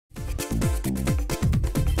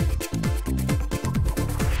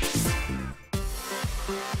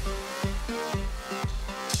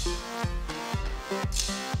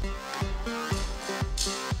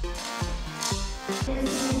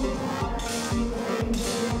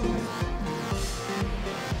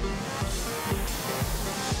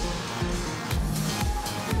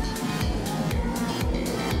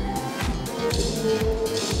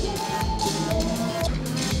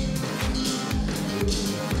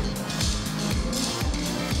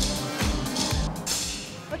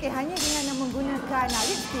Okey, hanya dengan menggunakan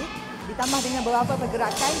lipstick ditambah dengan beberapa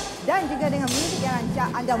pergerakan dan juga dengan muzik yang rancak,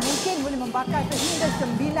 anda mungkin boleh membakar sehingga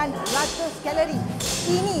 900 kalori.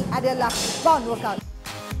 Ini adalah pound workout.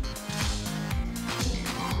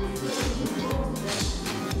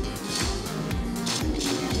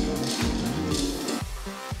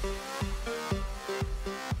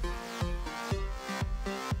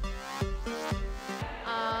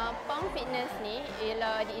 Pound fitness ni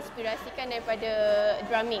ialah diinspirasikan daripada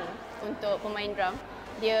drumming untuk pemain drum.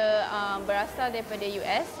 Dia berasal daripada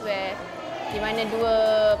US di mana dua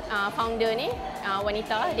founder ni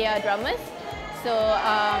wanita, dia drummers. So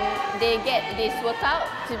they get this workout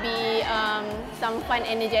to be some fun,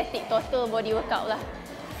 energetic, total body workout lah.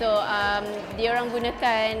 So dia orang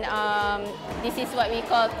gunakan this is what we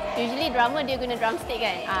call, usually drummer dia guna drumstick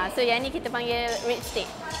kan. So yang ni kita panggil reed stick.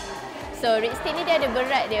 So reed stick ni dia ada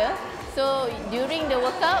berat dia. So during the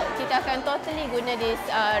workout kita akan totally guna this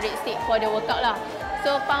reed stick for the workout lah.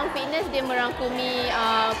 So pound fitness dia merangkumi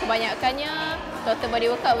kebanyakannya total body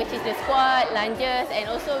workout, which is the squat, lunges,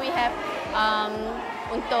 and also we have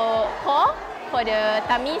untuk core for the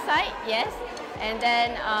tummy side, yes. And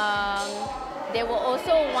then there were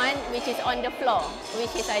also one which is on the floor,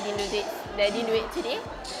 which is I didn't do it today.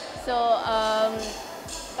 So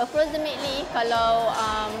approximately kalau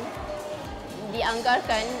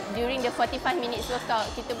dianggarkan during the 45 minutes workout,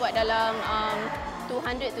 kita buat dalam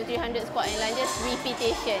 200 to 300 squat and lunges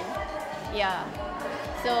repetition. Yeah.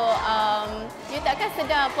 So you takkan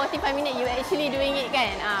sedar 45 minutes you actually doing it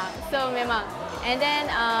kan. So memang. And then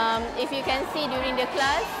if you can see during the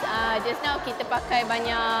class, just now kita pakai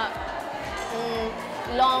banyak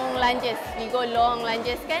long lunges. We go long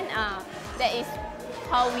lunges kan. That is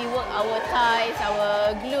how we work our thighs,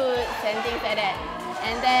 our glutes and things like that.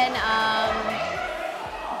 And then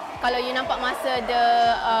kalau you nampak masa the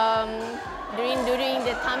during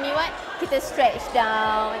the tummy what, kita stretch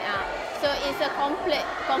down. So it's a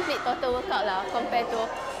complete total workout lah compared to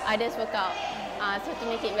others workout. So to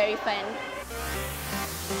make it very fun.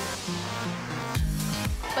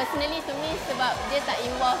 Personally to me, sebab dia tak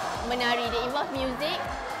involve menari, dia involve music,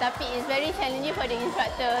 tapi it's very challenging for the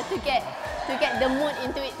instructor to get the mood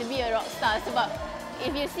into it to be a rock star. Sebab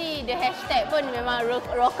if you see the hashtag pun memang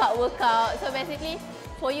rock out workout. So basically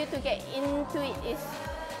for you to get into it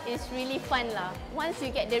is really fun lah. Once you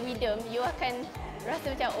get the rhythm, you akan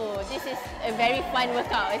rasa macam, oh, this is a very fun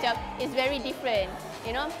workout. Macam it's very different.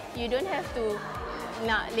 You know, you don't have to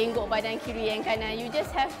nak lenggok badan kiri dan kanan. You just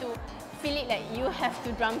have to feel it like you have to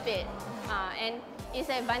drum it. And it's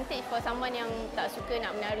an advantage for someone yang tak suka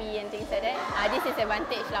nak menari and things like that. This is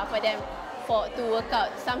advantage lah for them to work out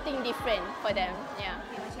something different for them. Yeah.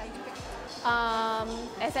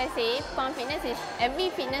 As I say, pound fitness is every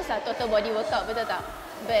fitness lah total body workout, betul tak?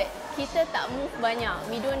 But kita tak move banyak.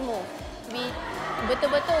 We don't move. We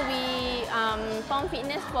betul-betul pound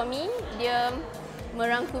fitness for me dia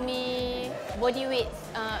merangkumi body weight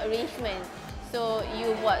arrangement. So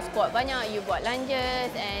you buat squat banyak, you buat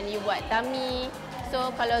lunges and you buat tummy.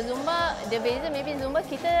 So kalau Zumba, the beza maybe Zumba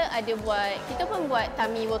kita pun buat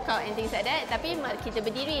tummy workout and things like that. Tapi kita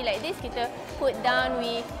berdiri like this, kita put down,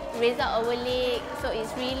 we raise up our leg. So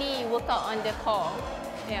it's really workout on the core.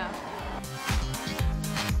 Yeah.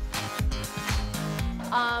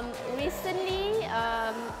 Recently,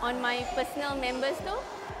 on my personal members tu,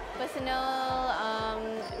 personal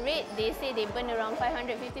rate, they say they burn around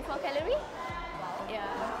 554 calorie. Yeah.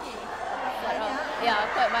 Yeah,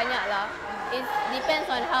 quite banyak lah. It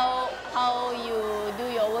depends on how you do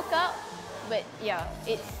your workout, but yeah,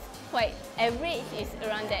 it's quite average is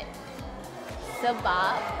around that.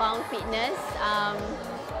 Sebab pound fitness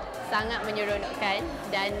sangat menyeronokkan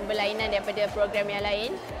dan berlainan daripada program yang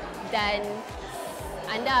lain, dan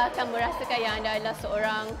anda akan merasakan yang anda adalah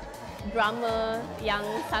seorang drummer yang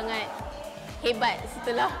sangat hebat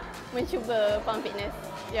setelah mencuba pound fitness.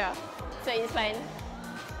 Yeah, so it's fun.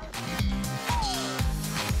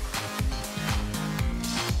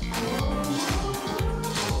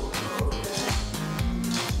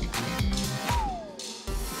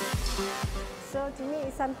 So to me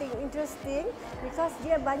it's something interesting because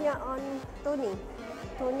dia banyak on toning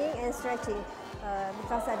and stretching.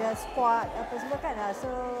 Because ada squat apa semua kan. So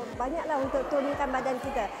banyaklah untuk toningkan badan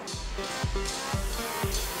kita.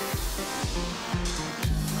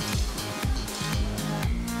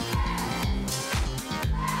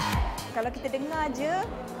 Kalau kita dengar je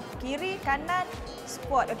kiri kanan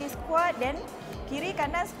squat, okey, squat, dan kiri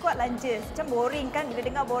kanan squat lunges. Macam boring kan, bila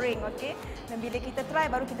dengar boring, okey. Dan bila kita try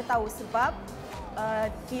baru kita tahu sebab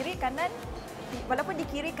kiri kanan, walaupun di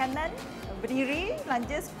kiri kanan berdiri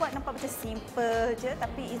lunges squat nampak macam simple je,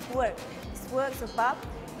 tapi it's work sebab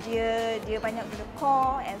dia banyak guna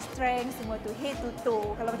core and strength, semua tu head to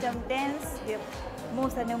toe. Kalau macam dance, dia move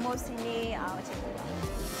sana move sini, macam tu lah.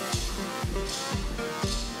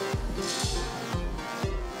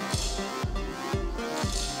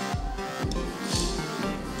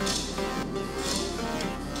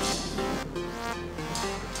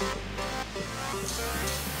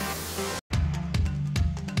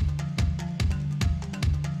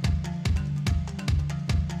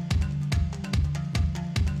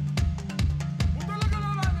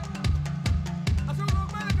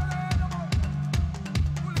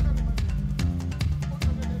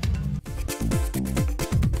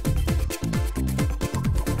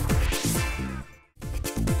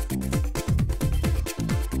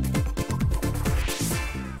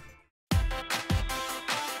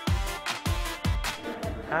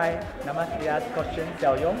 Hai, nama saya Koshin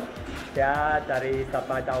Xiaoyong. Saya dari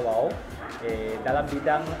Sabah Davao. Dalam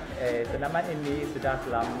bidang senaman ini sudah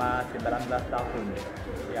selama 19 tahun.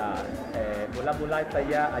 Ya, mula-mula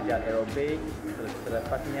saya ajar aerobik,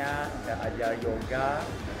 selepasnya ajar yoga,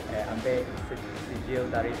 ambil sijil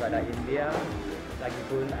daripada India,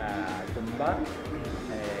 lagipun Zumba,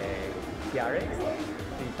 TRX.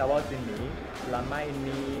 Di Davao sini, selama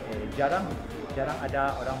ini jarang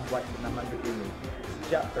ada orang buat senaman begini.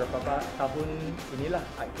 Sejak beberapa tahun inilah,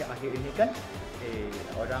 akhir-akhir ini kan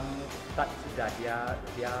orang start sudah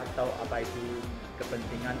dia tahu apa itu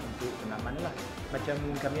kepentingan untuk senaman lah. Macam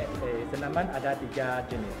kami senaman ada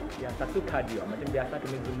 3 jenis. Yang satu cardio, macam biasa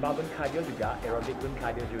kami Zumba pun cardio juga, aerobik pun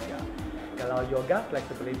cardio juga. Kalau yoga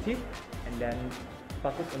flexibility, and then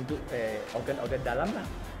fokus untuk organ-organ dalam lah.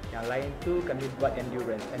 Yang lain tu kami buat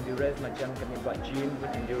endurance macam kami buat gym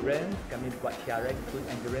pun endurance, kami buat TRX pun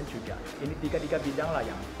endurance juga. Ini 3 bidang lah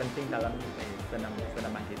yang penting dalam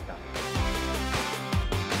senaman kita.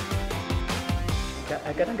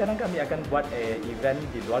 Kadang-kadang kami akan buat event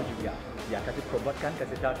di luar juga. Ya, kasih promotekan,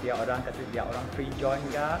 kasih tahu dia orang free join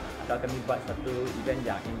ke, atau kami buat satu event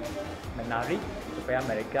yang menarik supaya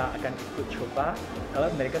mereka akan ikut coba. Kalau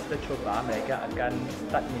mereka sudah coba, mereka akan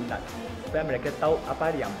start minat. Supaya mereka tahu apa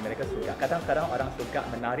yang mereka suka. Kadang-kadang orang suka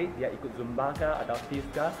menari, dia ikut Zumba ke atau Fizz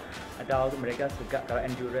ke, atau mereka suka kalau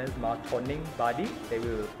endurance mau toning body, they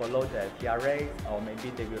will follow the TRX or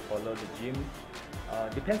maybe they will follow the gym.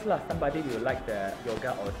 Depends lah, somebody will like the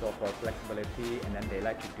yoga also for flexibility, and then they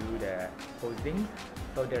like to do the posing,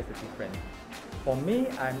 so there's a difference. For me,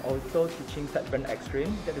 I'm also teaching fat burn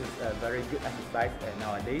extreme. That is a very good exercise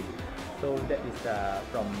nowadays. So that is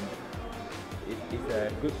it is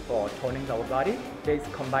good for toning our body. There is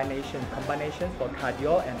combinations for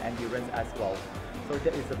cardio and endurance as well. So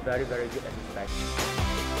that is a very good exercise.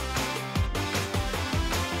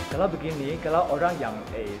 Kalau begini, kalau orang yang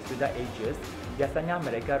sudah ages, biasanya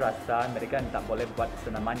mereka rasa mereka tak boleh buat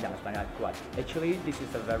senaman yang sangat kuat. Actually, this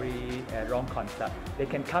is a very wrong concept. They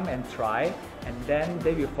can come and try, and then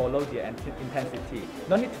they will follow their intensity.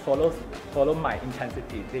 No need to follow my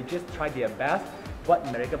intensity. They just try their best. Buat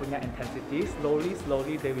mereka punya intensity,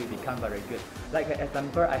 slowly they will become very good. Like an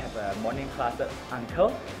example, I have a morning class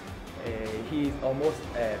uncle. He is almost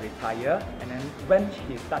retired, and then when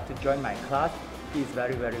he start to join my class, he is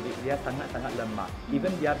very weak. Dia sangat lemah.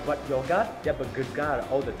 Even dia buat yoga, dia bergegar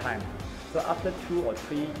all the time. So after 2 or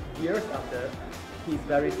 3 years after, he is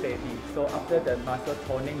very steady. So after the muscle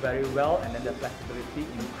toning very well, and then the flexibility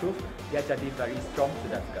improve, dia jadi very strong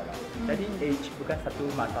sudah sekarang. Jadi age bukan satu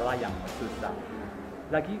masalah yang susah.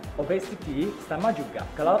 Lagi obesity sama juga.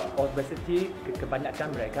 Kalau obesity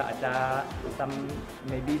kebanyakan mereka ada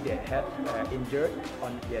maybe they have injured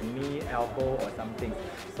on their knee, elbow or something.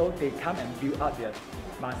 So they come and build up their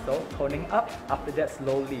muscle, toning up. After that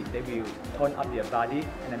slowly they will tone up their body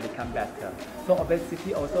and then become better. So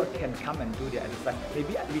obesity also can come and do their exercise.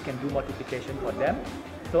 Maybe we can do modification for them.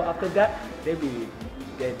 So after that they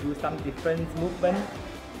do some different movement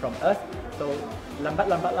from us. So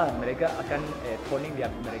lambat-lambat lah mereka akan toning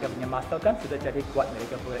mereka punya muscle kan sudah jadi kuat,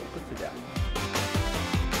 mereka boleh ikut sudah.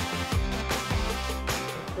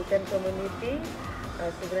 Bukan community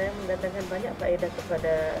sebenarnya mendatangkan banyak faedah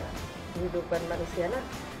kepada kehidupan manusia lah.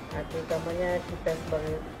 Terutamanya kita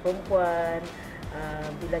sebagai perempuan,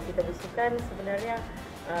 bila kita bersukan sebenarnya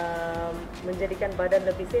menjadikan badan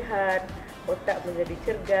lebih sihat, otak menjadi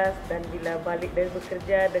cergas, dan bila balik dari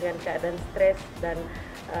bekerja dengan keadaan stres dan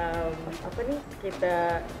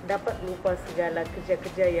kita dapat lupa segala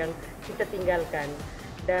kerja-kerja yang kita tinggalkan.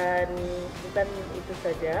 Dan bukan itu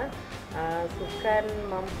saja, sukan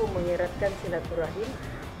mampu mengeratkan silaturahim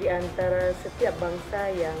di antara setiap bangsa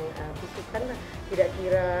yang bersukan, tidak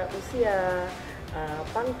kira usia,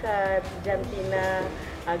 pangkat, jantina,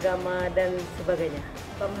 agama dan sebagainya.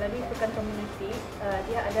 Melalui sukan komuniti,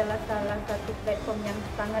 dia adalah salah satu platform yang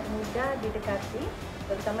sangat mudah didekati,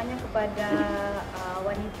 terutamanya kepada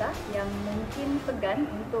wanita yang mungkin segan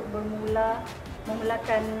untuk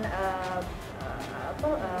memulakan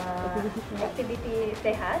aktiviti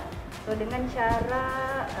sehat. So dengan cara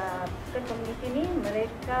sukan komuniti ini,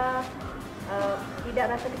 mereka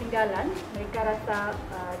tidak rasa ketinggalan, mereka rasa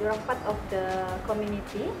diorang part of the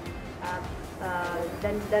community.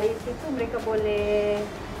 Dan dari situ mereka boleh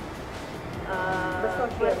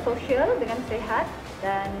bersosial dengan sehat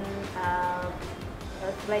dan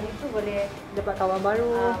selain itu boleh Dapat kawan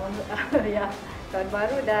baru. ya, kawan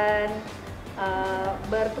baru dan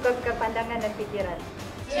bertukar-tukar pandangan dan fikiran.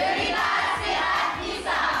 Cerita Sihat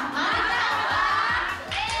Nisa.